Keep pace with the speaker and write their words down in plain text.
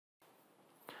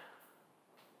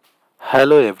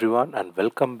Hello everyone and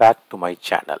welcome back to my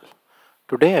channel.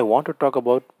 Today I want to talk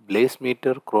about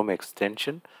Blazemeter Chrome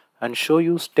extension and show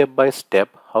you step by step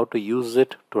how to use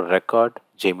it to record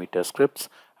JMeter scripts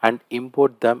and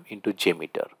import them into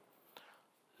JMeter.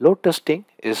 Load testing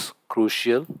is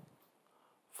crucial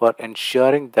for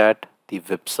ensuring that the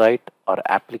website or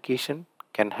application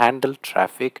can handle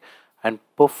traffic and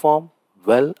perform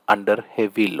well under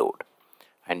heavy load.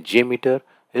 And JMeter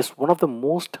is one of the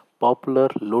most popular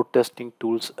load testing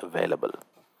tools available.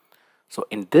 So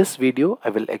in this video, I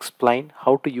will explain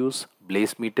how to use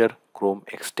Blazemeter Chrome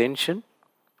extension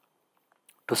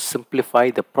to simplify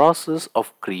the process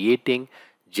of creating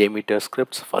JMeter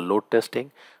scripts for load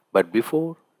testing. But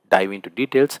before diving into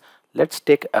details, let's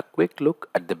take a quick look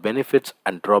at the benefits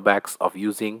and drawbacks of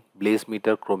using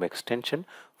Blazemeter Chrome extension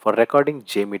for recording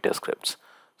JMeter scripts.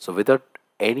 So without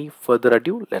any further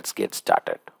ado, let's get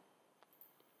started.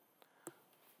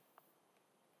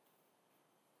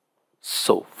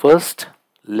 So first,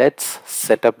 let's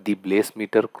set up the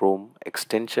Blazemeter Chrome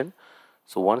extension.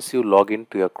 So once you log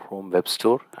into your Chrome web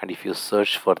store and if you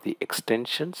search for the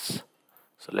extensions,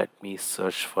 so let me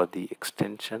search for the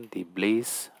extension, the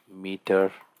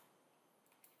Blazemeter,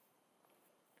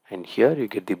 and here you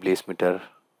get the Blazemeter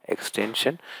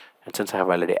extension. And since I have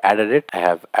already added it, I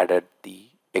have added the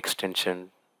extension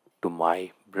to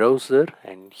my browser,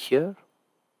 and here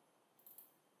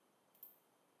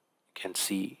you can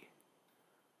see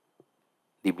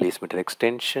the Blazemeter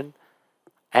extension,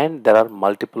 and there are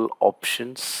multiple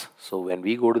options. So when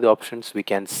we go to the options, we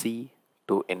can see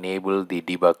to enable the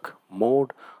debug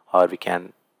mode, or we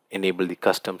can enable the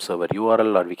custom server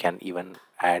URL, or we can even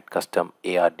add custom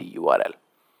ARD URL.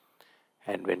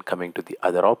 And when coming to the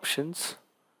other options,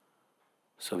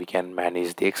 so we can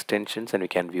manage the extensions and we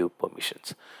can view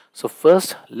permissions. So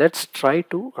first, let's try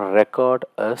to record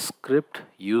a script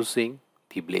using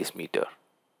the Blazemeter.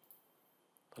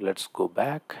 Let's go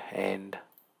back and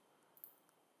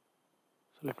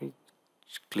so let me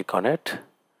click on it,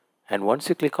 and once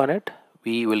you click on it,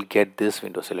 we will get this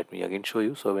window. So let me again show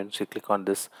you. So once you click on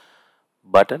this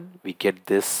button, we get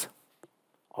this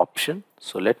option.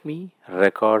 So let me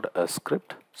record a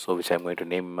script, so which I'm going to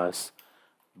name as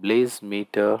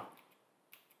Blazemeter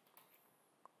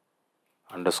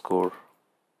underscore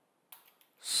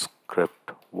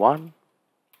script 1.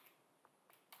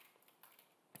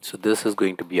 So this is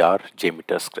going to be our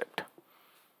JMeter script,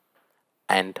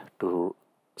 and to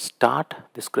start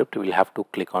the script we'll have to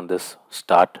click on this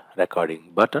start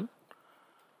recording button.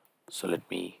 So let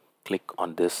me click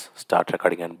on this start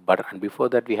recording button, and before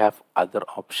that we have other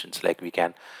options, like we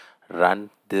can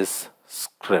run this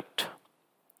script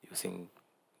using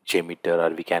JMeter,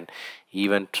 or we can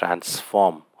even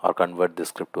transform or convert this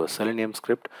script to a Selenium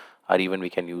script, or even we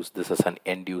can use this as an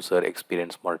end user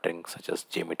experience monitoring such as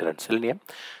JMeter and Selenium.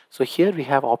 So here we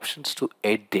have options to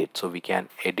edit. So we can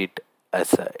edit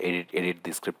as edit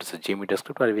the script as a JMeter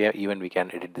script, or we can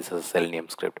edit this as a Selenium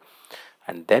script.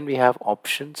 And then we have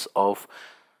options of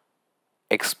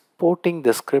exporting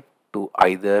the script to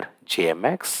either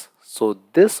JMX. So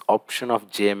this option of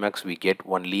JMX we get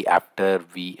only after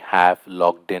we have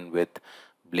logged in with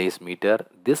Blazemeter.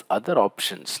 These other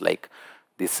options like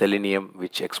the Selenium,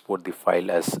 which export the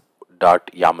file as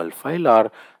 .yaml file,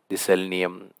 or the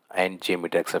Selenium and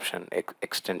JMeter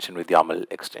extension with YAML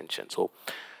extension. So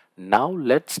now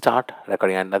let's start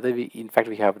recording. In fact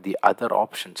we have the other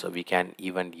options, so we can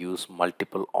even use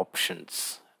multiple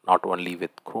options, not only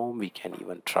with Chrome, we can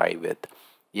even try with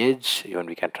Edge, even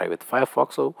we can try with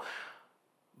Firefox. So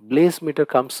Blazemeter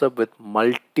comes up with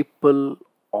multiple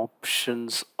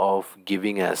options of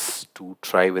giving us to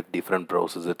try with different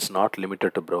browsers. It's not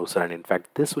limited to browser, and in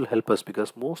fact this will help us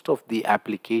because most of the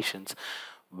applications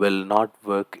will not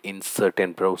work in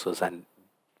certain browsers, and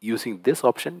using this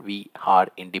option we are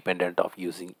independent of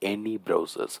using any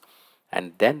browsers.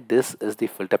 And then this is the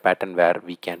filter pattern where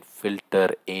we can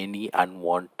filter any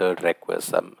unwanted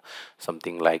requests,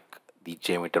 something like the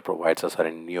JMeter provides us, or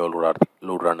a Neo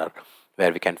load runner,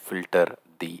 where we can filter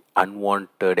the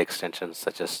unwanted extensions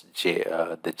such as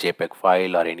the JPEG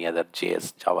file or any other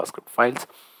JS JavaScript files.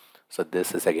 So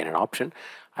this is again an option.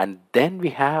 And then we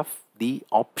have the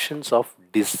options of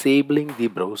disabling the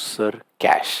browser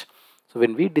cache. So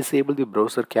when we disable the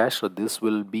browser cache, so this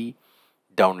will be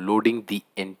downloading the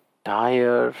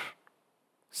entire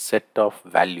set of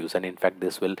values, and in fact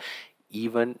this will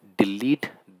even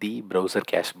delete the browser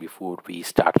cache before we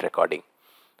start recording.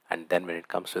 And then when it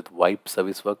comes with wipe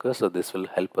service workers, so this will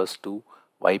help us to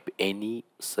wipe any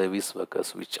service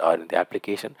workers which are in the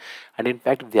application. And in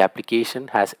fact, if the application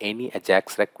has any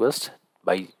Ajax request,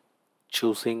 by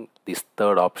choosing this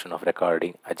third option of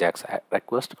recording Ajax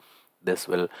request, this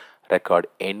will record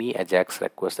any Ajax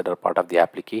requests that are part of the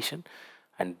application.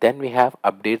 And then we have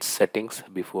update settings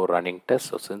before running tests.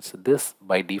 So since this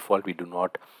by default we do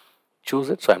not choose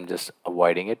it, so I'm just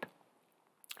avoiding it.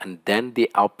 And then the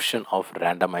option of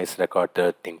randomize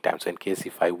recorder think time. So in case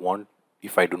if I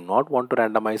do not want to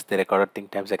randomize the recorder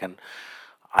think times, I can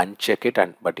uncheck it,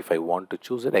 and but if I want to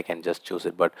choose it, I can just choose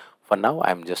it. But for now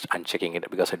I'm just unchecking it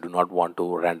because I do not want to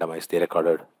randomize the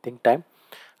recorded think time.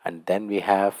 And then we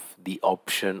have the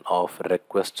option of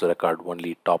request to record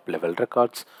only top level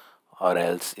records, or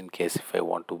else in case if I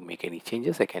want to make any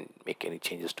changes, I can make any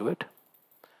changes to it.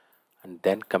 And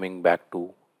then coming back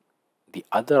to the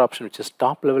other option, which is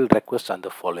top level requests and the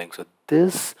following. So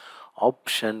this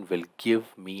option will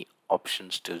give me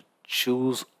options to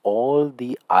choose all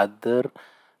the other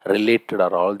related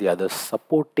or all the other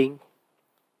supporting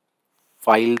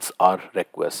files or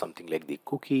requests, something like the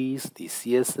cookies, the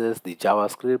CSS, the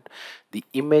JavaScript, the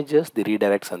images, the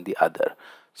redirects, and the other.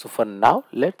 So for now,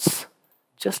 let's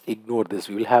just ignore this.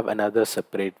 We will have another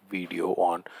separate video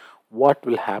on what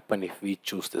will happen if we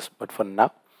choose this. But for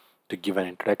now, to give an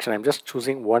introduction, I'm just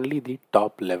choosing only the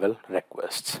top level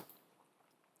requests.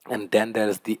 And then there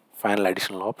is the final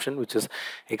additional option, which is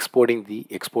exporting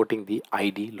the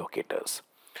ID locators.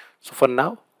 So for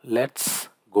now, let's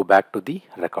go back to the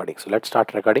recording. So let's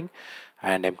start recording,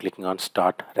 and I'm clicking on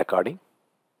start recording.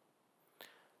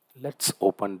 Let's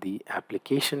open the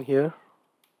application here,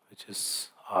 which is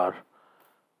our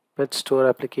pet store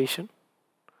application.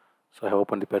 So I have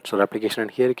opened the pet store application,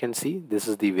 and here you can see this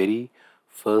is the very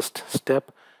first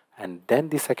step, and then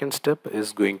the second step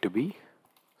is going to be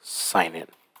sign in.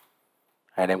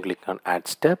 And I'm clicking on add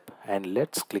step, and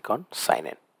let's click on sign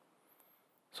in.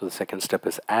 So the second step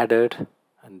is added,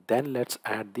 and then let's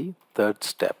add the third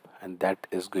step, and that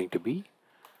is going to be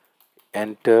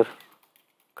enter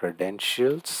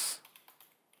credentials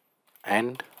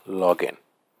and login.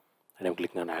 And I'm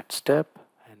clicking on add step,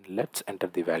 and let's enter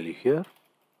the value here.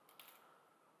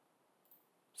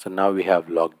 So now we have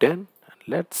logged in, and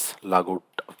let's log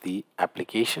out of the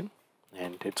application,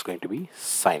 and it's going to be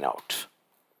sign out.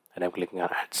 And I'm clicking on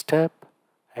add step,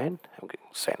 and I'm clicking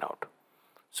sign out.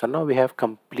 So now we have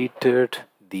completed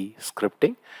the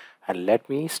scripting, and let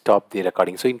me stop the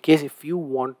recording. So in case if you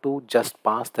want to just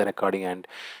pause the recording and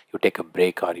you take a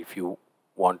break, or if you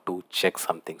want to check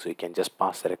something, so you can just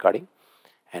pause the recording,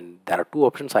 and there are two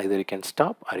options: either you can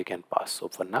stop or you can pause. So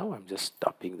for now I'm just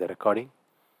stopping the recording,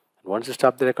 and once you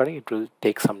stop the recording, it will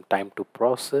take some time to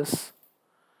process.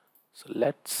 So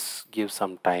let's give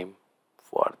some time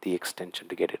for the extension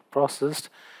to get it processed,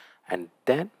 and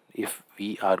then if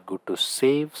we are good to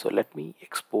save, so let me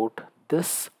export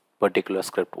this particular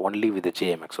script only with the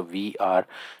JMex. So we are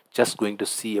just going to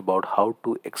see about how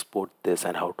to export this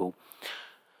and how to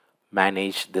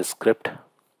manage this script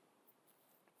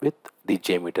with the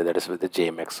JMeter, that is with the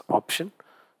JMex option.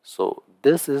 So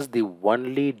this is the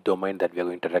only domain that we are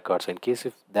going to record. So in case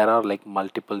if there are like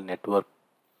multiple network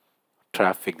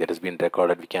traffic that has been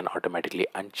recorded, we can automatically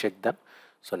uncheck them.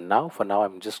 So now for now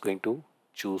I'm just going to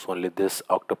choose only this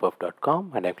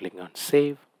octopuff.com, and I'm clicking on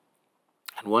save.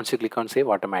 And once you click on save,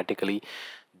 automatically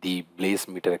the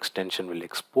BlazeMeter extension will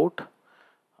export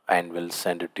and will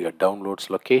send it to your downloads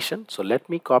location. So let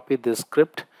me copy this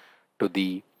script to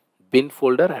the bin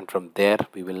folder, and from there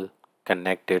we will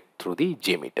connect it through the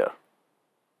JMeter.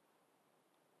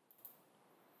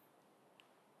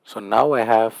 So now I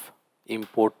have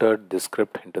imported the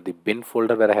script into the bin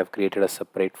folder, where I have created a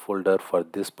separate folder for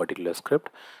this particular script.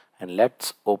 And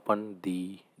let's open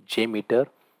the JMeter,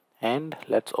 and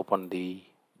let's open the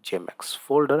JMex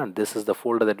folder, and this is the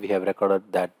folder that we have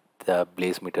recorded, that the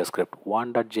BlazeMeter script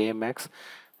 1.jmx.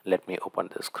 Let me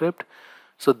open the script.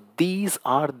 So these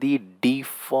are the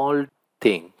default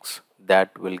things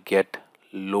that will get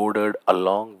loaded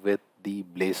along with the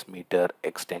BlazeMeter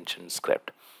extension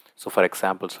script. So for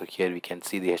example, so here we can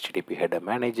see the HTTP header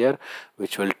manager,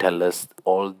 which will tell us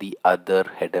all the other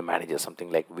header managers,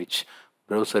 something like which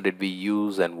browser did we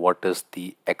use, and what is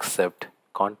the accept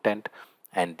content,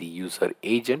 and the user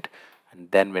agent.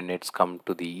 And then when it's come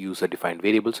to the user defined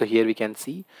variable, so here we can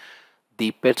see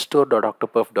the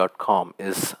petstore.octopuff.com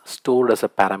is stored as a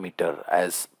parameter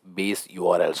as base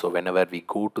URL. So whenever we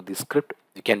go to the script,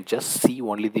 you can just see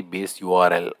only the base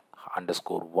URL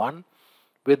 _1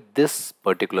 with this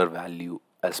particular value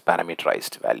as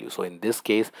parameterized value. So in this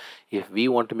case, if we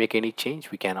want to make any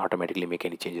change, we can automatically make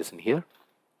any changes in here.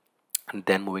 And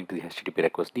then moving to the HTTP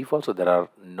request default, so there are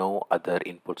no other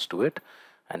inputs to it.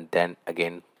 And then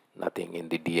again, nothing in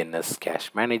the DNS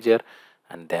cache manager,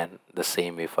 and then the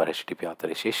same way for HTTP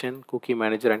authorization, cookie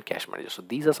manager, and cache manager. So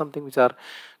these are something which are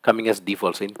coming as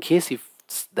default. So in case if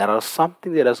there are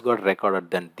something that has got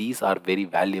recorded, then these are very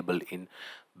valuable in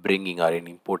bringing or in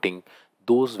importing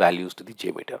those values to the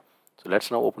JMeter. So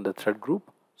let's now open the thread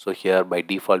group. So here by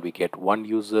default we get one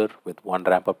user with one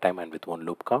ramp up time and with one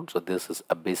loop count. So this is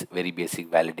a very basic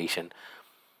validation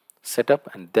setup.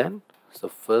 And then the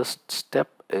first step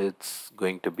is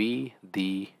going to be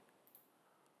the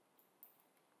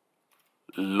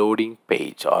loading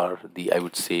page, or the, I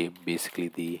would say, basically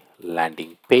the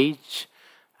landing page.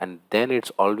 And then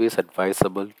it's always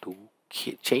advisable to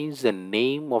change the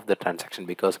name of the transaction,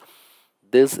 because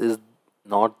this is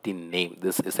not the name,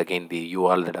 this is again the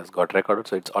URL that has got recorded.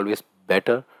 So it's always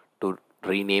better to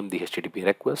rename the HTTP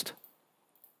request.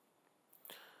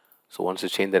 So once you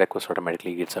change the request,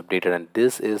 automatically gets updated, and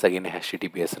this is again a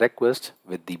HTTPS request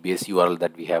with the base URL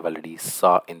that we have already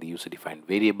saw in the user defined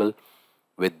variable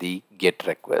with the get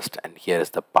request, and here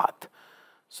is the path.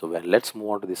 So let's move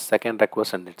on to the second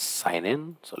request, and let's sign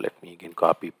in. So let me again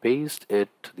copy paste it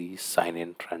to the sign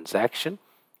in transaction,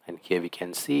 and here we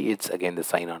can see it's again the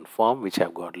sign on form which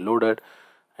have got loaded,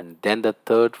 and then the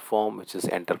third form which is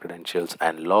enter credentials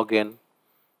and login.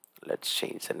 Let's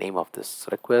change the name of this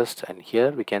request, and here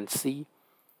we can see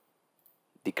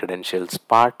the credentials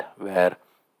part where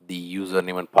the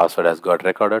username and password has got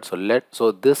recorded.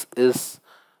 So this is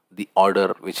the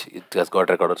order which it has got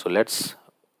recorded. So let's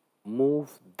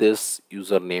move this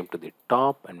username to the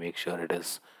top and make sure it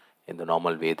is in the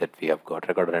normal way that we have got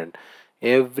recorded, and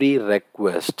every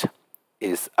request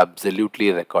is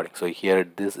absolutely recording. So here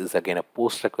this is again a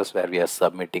post request where we are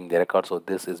submitting the record, so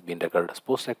this is being recorded as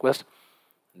post request.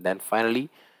 And then finally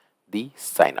the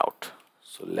sign out.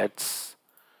 So let's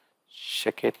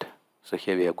check it. So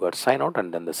here we have got sign out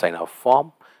and then the sign off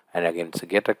form, and again it's a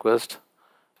get request.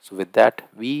 So with that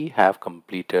we have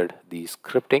completed the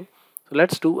scripting. So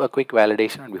let's do a quick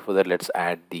validation, and before that let's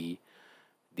add the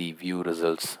view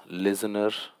results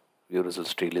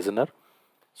tree listener,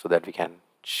 so that we can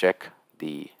check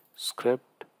the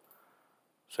script.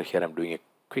 So here I'm doing a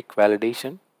quick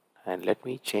validation, and let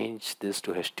me change this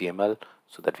to HTML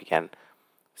so that we can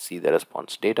see the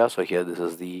response data. So here this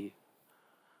is the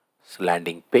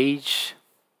landing page,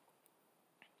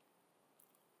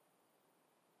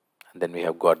 and then we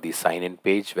have got the sign in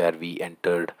page where we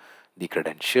entered the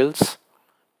credentials,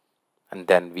 and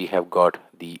then we have got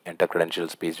the enter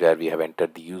credentials page where we have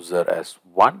entered the user as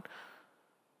 1.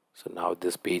 So now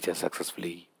this page has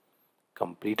successfully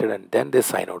completed, and then they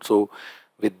sign out. So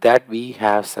with that we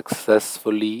have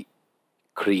successfully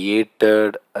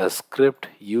created a script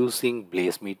using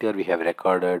Blazemeter. We have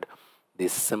recorded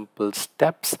these simple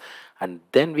steps, and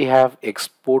then we have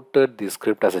exported the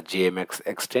script as a JMX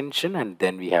extension, and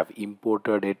then we have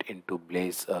imported it into the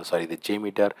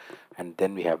JMeter, and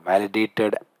then we have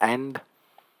validated, and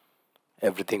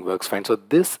everything works fine. So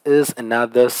this is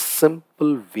another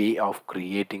simple way of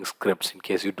creating scripts in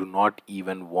case you do not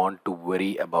even want to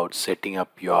worry about setting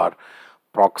up your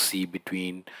proxy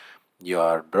between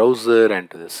your browser and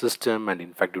to the system, and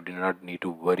in fact you do not need to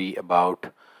worry about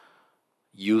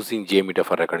using JMeter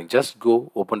for recording. Just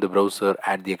go open the browser,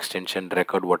 add the extension,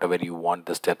 record whatever you want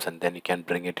the steps, and then you can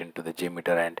bring it into the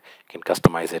JMeter and you can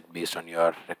customize it based on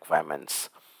your requirements.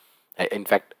 In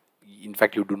fact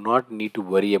you do not need to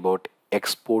worry about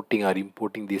exporting or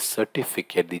importing the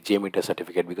certificate, the JMeter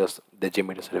certificate, because the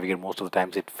JMeter certificate most of the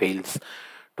times it fails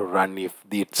to run if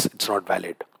it's not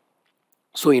valid.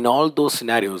 So in all those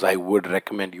scenarios I would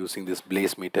recommend using this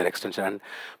Blazemeter extension. And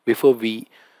before we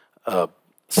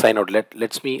sign out,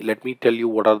 let me tell you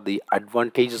what are the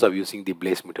advantages of using the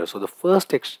Blazemeter. So the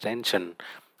first extension,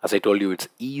 as I told you, it's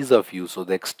ease of use. So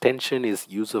the extension is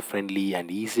user friendly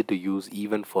and easy to use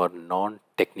even for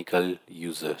non-technical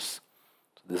users.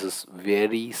 This is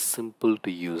very simple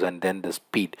to use. And then the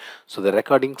speed. So the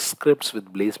recording scripts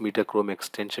with Blazemeter Chrome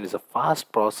extension is a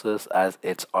fast process as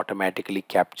it automatically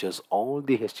captures all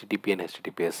the HTTP and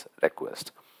HTTPS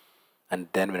requests. And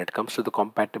then when it comes to the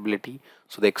compatibility,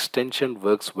 so the extension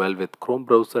works well with Chrome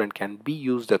browser and can be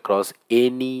used across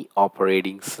any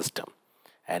operating system.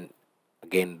 And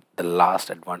again, the last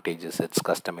advantage is its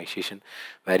customization,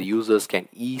 where users can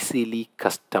easily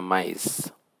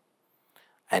customize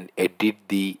and edit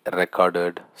the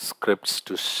recorded scripts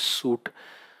to suit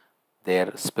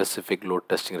their specific load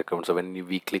testing requirements. So when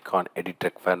we click on edit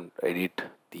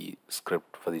the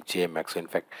script for the JMX, so in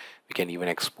fact we can even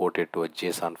export it to a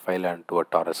JSON file and to a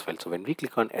TORS file. So when we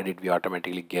click on edit, we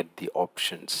automatically get the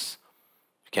options.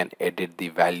 You can edit the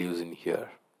values in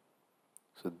here.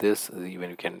 So this even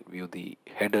you can view the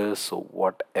headers, so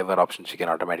whatever options you can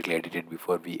automatically edit it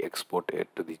before we export it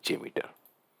to the JMeter.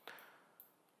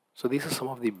 So these are some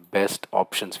of the best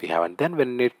options we have. And then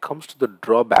when it comes to the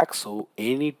drawbacks, so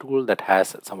any tool that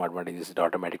has some advantages, it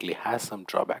automatically has some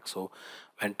drawbacks. So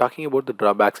when talking about the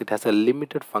drawbacks, it has a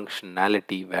limited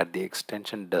functionality where the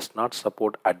extension does not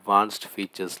support advanced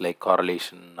features like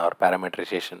correlation or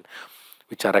parameterization,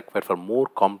 which are required for more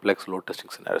complex load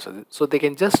testing scenarios. So they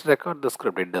can just record the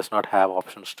script. It does not have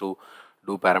options to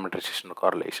do parameterization or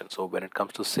correlation. So when it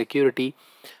comes to security,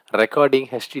 recording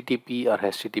HTTP or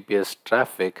HTTPS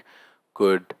traffic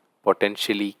could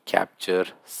potentially capture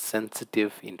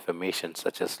sensitive information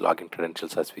such as login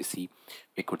credentials. As we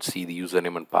could see the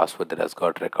username and password that has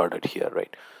got recorded here,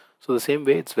 right? So the same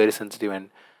way, it's very sensitive, and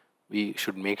we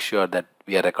should make sure that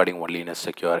we are recording only in a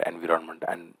secure environment.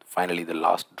 And finally, the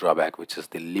last drawback, which is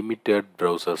the limited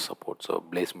browser support. So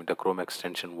Blazemeter Chrome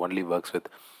extension only works with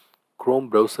Chrome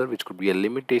browser, which could be a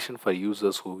limitation for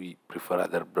users who prefer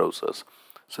other browsers.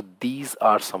 So these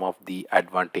are some of the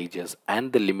advantages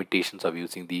and the limitations of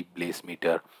using the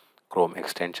Blazemeter Chrome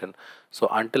extension. So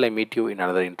until I meet you in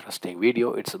another interesting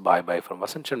video, it's bye bye from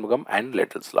Vasan Shanmugam and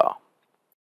Little's Law.